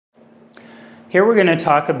Here we're going to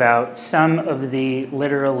talk about some of the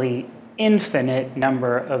literally infinite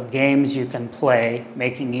number of games you can play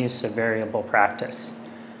making use of variable practice.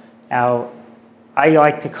 Now, I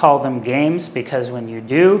like to call them games because when you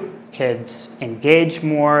do, kids engage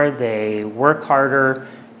more, they work harder,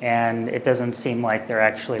 and it doesn't seem like they're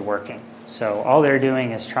actually working. So all they're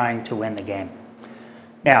doing is trying to win the game.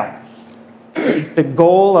 Now, the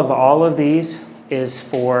goal of all of these is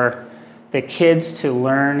for the kids to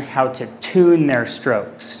learn how to tune their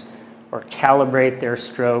strokes or calibrate their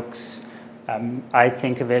strokes. I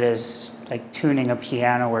think of it as like tuning a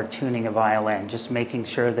piano or tuning a violin, just making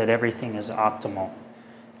sure that everything is optimal.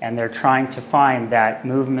 And they're trying to find that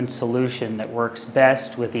movement solution that works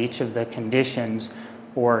best with each of the conditions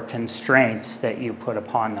or constraints that you put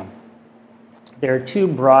upon them. There are two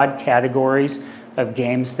broad categories of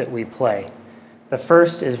games that we play. The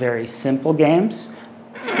first is very simple games.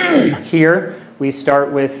 Here, we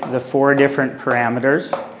start with the 4 different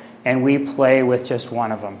parameters, and we play with just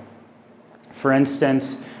one of them. For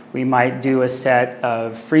instance, we might do a set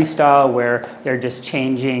of freestyle where they're just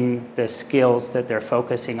changing the skills that they're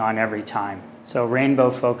focusing on every time. So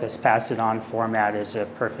rainbow focus, pass it on format is a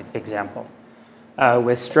perfect example.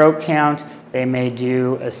 With stroke count, they may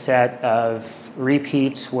do a set of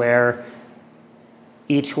repeats where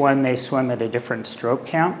each one they swim at a different stroke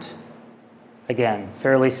count. Again,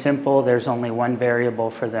 fairly simple. There's only one variable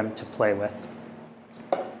for them to play with.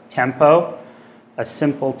 Tempo. A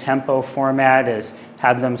simple tempo format is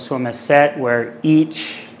have them swim a set where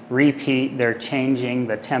each repeat they're changing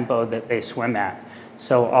the tempo that they swim at.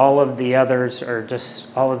 So all of the others are just,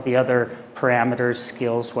 all of the other parameters,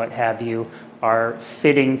 skills, what have you, are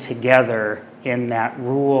fitting together in that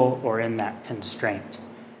rule or in that constraint.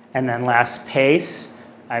 And then last, pace.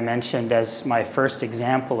 I mentioned as my first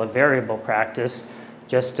example of variable practice,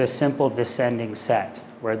 just a simple descending set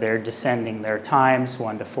where they're descending their times,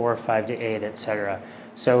 1 to 4, 5 to 8, etc.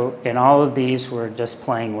 So in all of these, we're just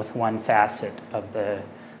playing with one facet of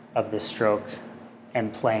the stroke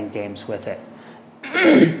and playing games with it.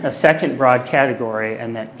 A second broad category,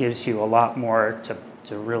 and that gives you a lot more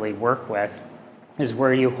to really work with, is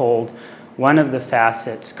where you hold one of the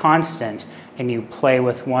facets constant and you play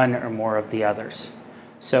with one or more of the others.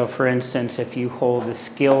 So for instance, if you hold the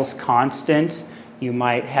skills constant, you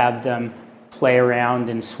might have them play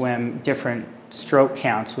around and swim different stroke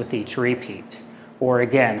counts with each repeat. Or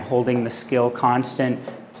again, holding the skill constant,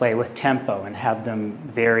 play with tempo and have them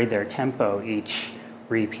vary their tempo each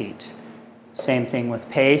repeat. Same thing with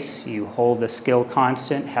pace. You hold the skill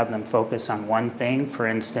constant, have them focus on one thing. For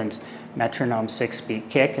instance, metronome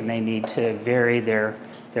 6-beat kick, and they need to vary their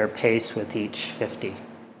pace with each 50.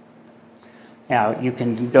 Now, you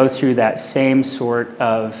can go through that same sort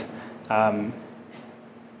of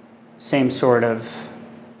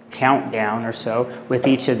countdown or so with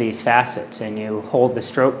each of these facets, and you hold the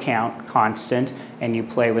stroke count constant and you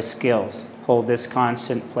play with skills. Hold this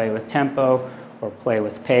constant, play with tempo or play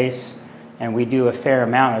with pace. And we do a fair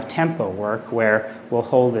amount of tempo work where we'll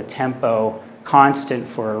hold the tempo constant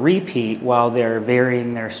for a repeat while they're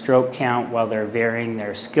varying their stroke count, while they're varying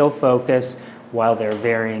their skill focus, while they're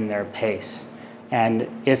varying their pace. And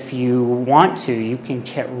if you want to, you can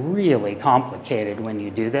get really complicated when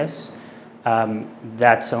you do this.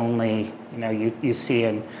 That's only, you see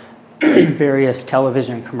in various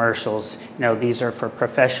television commercials, these are for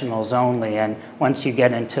professionals only. And once you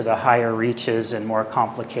get into the higher reaches and more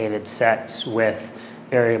complicated sets with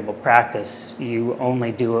variable practice, you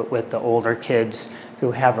only do it with the older kids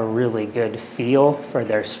who have a really good feel for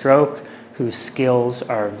their stroke, whose skills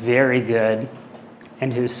are very good,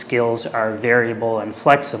 and whose skills are variable and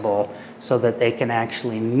flexible so that they can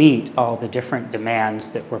actually meet all the different demands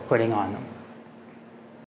that we're putting on them.